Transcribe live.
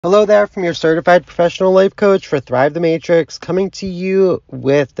Hello there from your certified professional life coach for Thrive the Matrix, coming to you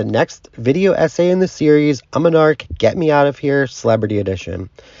with the next video essay in the series, I'm a Narc, Get Me Out of Here, Celebrity Edition.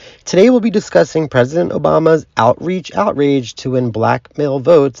 Today we'll be discussing President Obama's outrage to win black male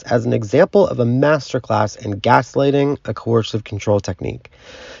votes as an example of a masterclass in gaslighting, a coercive control technique.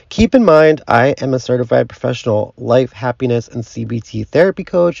 Keep in mind, I am a certified professional life, happiness, and CBT therapy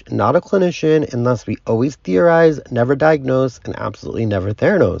coach, not a clinician, and thus we always theorize, never diagnose, and absolutely never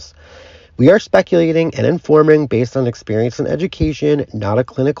theranos. We are speculating and informing based on experience and education, not a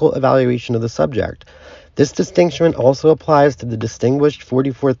clinical evaluation of the subject. This distinction also applies to the distinguished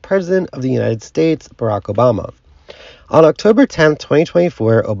 44th President of the United States, Barack Obama. On October 10,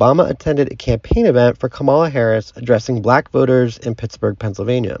 2024, Obama attended a campaign event for Kamala Harris addressing black voters in Pittsburgh,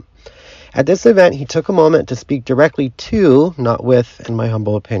 Pennsylvania. At this event, he took a moment to speak directly to, not with, in my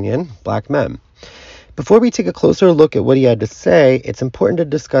humble opinion, black men. Before we take a closer look at what he had to say, it's important to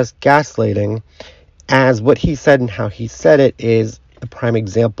discuss gaslighting, as what he said and how he said it is a prime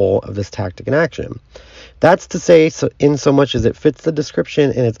example of this tactic in action. That's to say, in so much as it fits the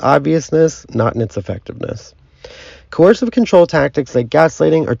description in its obviousness, not in its effectiveness. Coercive control tactics like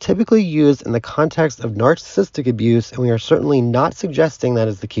gaslighting are typically used in the context of narcissistic abuse, and we are certainly not suggesting that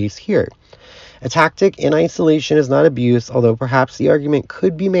is the case here. A tactic in isolation is not abuse, although perhaps the argument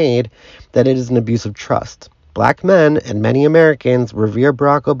could be made that it is an abuse of trust. Black men and many Americans revere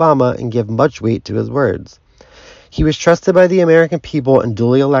Barack Obama and give much weight to his words. He was trusted by the American people and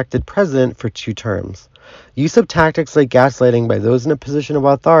duly elected president for 2 terms. Use of tactics like gaslighting by those in a position of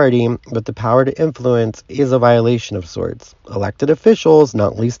authority with the power to influence is a violation of sorts. Elected officials,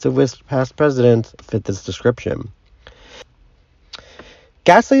 not least of which past presidents, fit this description.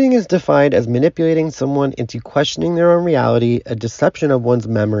 Gaslighting is defined as manipulating someone into questioning their own reality, a deception of one's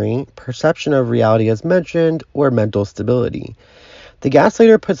memory, perception of reality as mentioned, or mental stability. The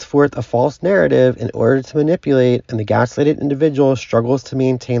gaslighter puts forth a false narrative in order to manipulate, and the gaslighted individual struggles to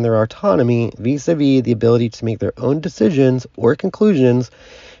maintain their autonomy vis-a-vis the ability to make their own decisions or conclusions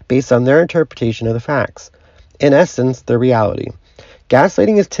based on their interpretation of the facts. In essence, their reality.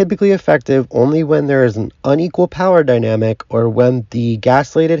 Gaslighting is typically effective only when there is an unequal power dynamic or when the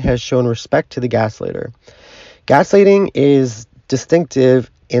gaslighted has shown respect to the gaslighter. Gaslighting is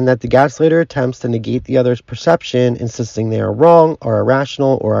distinctive in that the gaslighter attempts to negate the other's perception, insisting they are wrong, are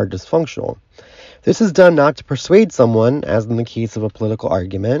irrational, or are dysfunctional. This is done not to persuade someone, as in the case of a political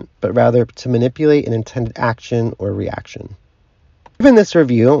argument, but rather to manipulate an intended action or reaction. Given this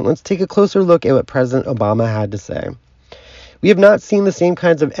review, let's take a closer look at what President Obama had to say. We have not seen the same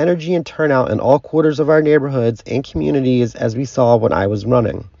kinds of energy and turnout in all quarters of our neighborhoods and communities as we saw when I was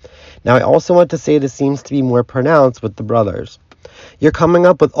running. Now, I also want to say this seems to be more pronounced with the brothers. You're coming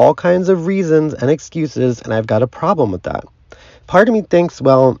up with all kinds of reasons and excuses, and I've got a problem with that. Part of me thinks,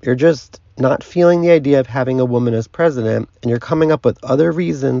 well, you're just not feeling the idea of having a woman as president, and you're coming up with other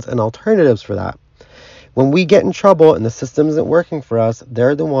reasons and alternatives for that. When we get in trouble and the system isn't working for us,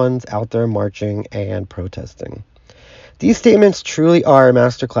 they're the ones out there marching and protesting. These statements truly are a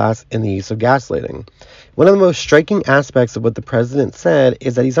masterclass in the use of gaslighting. One of the most striking aspects of what the president said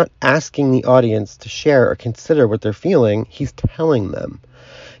is that he's not asking the audience to share or consider what they're feeling, he's telling them.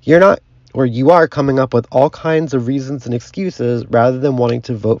 You are coming up with all kinds of reasons and excuses rather than wanting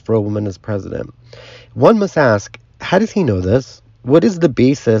to vote for a woman as president. One must ask, how does he know this? What is the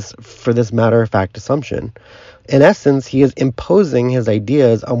basis for this matter-of-fact assumption? In essence, he is imposing his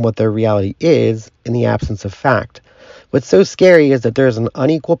ideas on what their reality is in the absence of fact. What's so scary is that there's an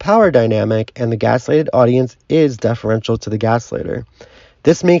unequal power dynamic and the gaslighted audience is deferential to the gaslighter.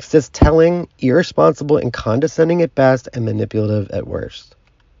 This makes this telling, irresponsible, and condescending at best and manipulative at worst.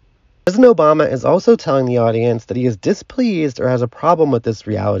 President Obama is also telling the audience that he is displeased or has a problem with this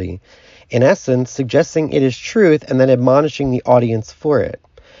reality, in essence suggesting it is truth and then admonishing the audience for it.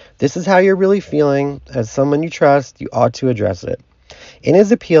 This is how you're really feeling. As someone you trust, you ought to address it. In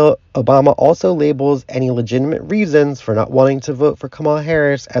his appeal, Obama also labels any legitimate reasons for not wanting to vote for Kamala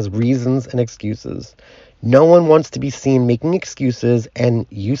Harris as reasons and excuses. No one wants to be seen making excuses, and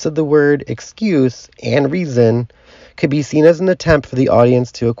use of the word excuse and reason could be seen as an attempt for the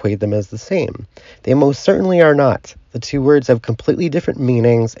audience to equate them as the same. They most certainly are not. The 2 words have completely different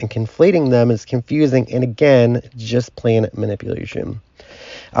meanings, and conflating them is confusing and, again, just plain manipulation.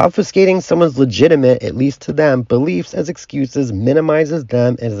 Obfuscating someone's legitimate, at least to them, beliefs as excuses minimizes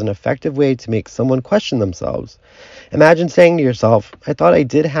them and is an effective way to make someone question themselves. Imagine saying to yourself, I thought I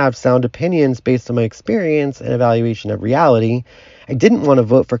did have sound opinions based on my experience and evaluation of reality. I didn't want to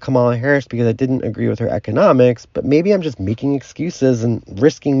vote for Kamala Harris because I didn't agree with her economics, but maybe I'm just making excuses and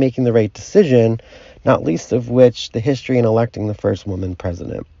risking making the right decision, not least of which the history in electing the first woman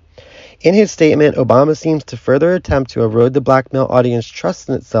president. In his statement, Obama seems to further attempt to erode the black male audience trust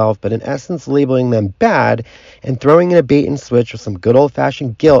in itself, but in essence labeling them bad and throwing in a bait and switch with some good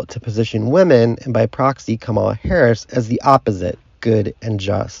old-fashioned guilt to position women, and by proxy Kamala Harris, as the opposite, good and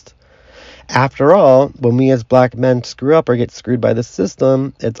just. After all, when we as black men screw up or get screwed by the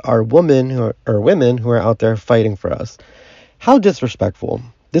system, it's our women who are out there fighting for us. How disrespectful.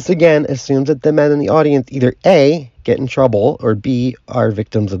 This again assumes that the men in the audience either A, get in trouble, or B, are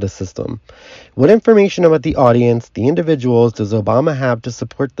victims of the system. What information about the audience, the individuals, does Obama have to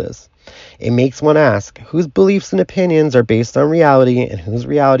support this? It makes one ask, whose beliefs and opinions are based on reality and whose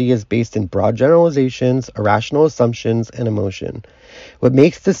reality is based in broad generalizations, irrational assumptions, and emotion? What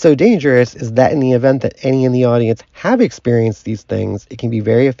makes this so dangerous is that in the event that any in the audience have experienced these things, it can be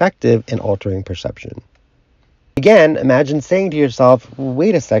very effective in altering perception. Again, imagine saying to yourself,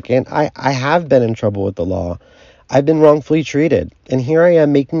 wait a second, I have been in trouble with the law. I've been wrongfully treated, and here I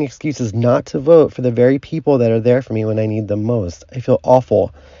am making excuses not to vote for the very people that are there for me when I need them most. I feel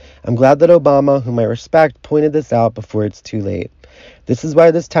awful. I'm glad that Obama, whom I respect, pointed this out before it's too late. This is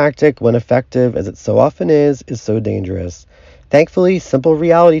why this tactic, when effective, as it so often is so dangerous. Thankfully, simple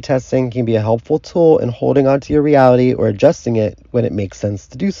reality testing can be a helpful tool in holding onto your reality or adjusting it when it makes sense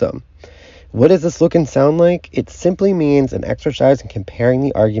to do so. What does this look and sound like? It simply means an exercise in comparing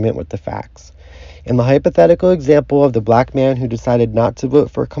the argument with the facts. In the hypothetical example of the black man who decided not to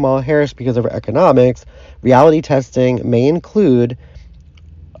vote for Kamala Harris because of her economics, reality testing may include,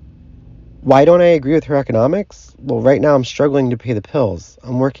 why don't I agree with her economics? Well, right now I'm struggling to pay the bills.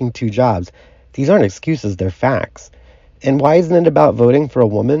 I'm working 2 jobs. These aren't excuses, they're facts. And why isn't it about voting for a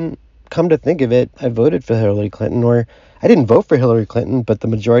woman? Come to think of it, I voted for Hillary Clinton, or I didn't vote for Hillary Clinton, but the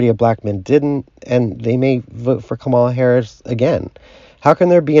majority of black men didn't, and they may vote for Kamala Harris again. How can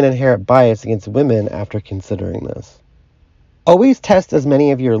there be an inherent bias against women after considering this? Always test as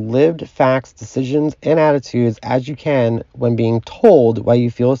many of your lived facts, decisions, and attitudes as you can when being told why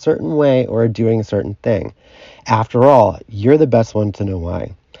you feel a certain way or are doing a certain thing. After all, you're the best one to know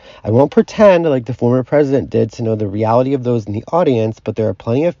why. I won't pretend like the former president did to know the reality of those in the audience, but there are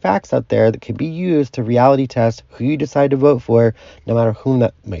plenty of facts out there that could be used to reality test who you decide to vote for, no matter whom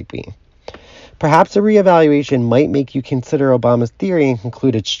that might be. Perhaps a reevaluation might make you consider Obama's theory and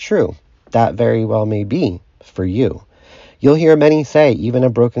conclude it's true. That very well may be, for you. You'll hear many say even a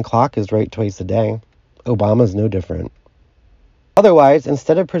broken clock is right twice a day. Obama's no different. Otherwise,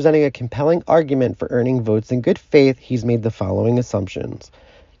 instead of presenting a compelling argument for earning votes in good faith, he's made the following assumptions.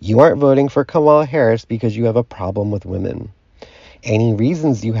 You aren't voting for Kamala Harris because you have a problem with women. Any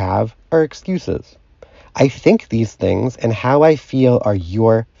reasons you have are excuses. I think these things and how I feel are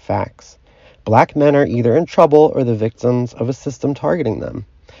your facts. Black men are either in trouble or the victims of a system targeting them.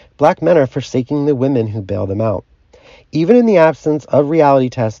 Black men are forsaking the women who bail them out. Even in the absence of reality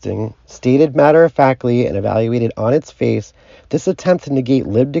testing, stated matter-of-factly and evaluated on its face, this attempt to negate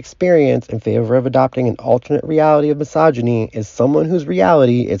lived experience in favor of adopting an alternate reality of misogyny is someone whose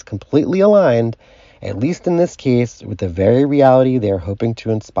reality is completely aligned, at least in this case, with the very reality they are hoping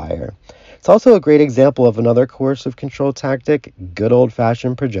to inspire. It's also a great example of another coercive control tactic, good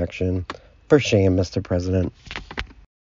old-fashioned projection. For shame, Mr. President.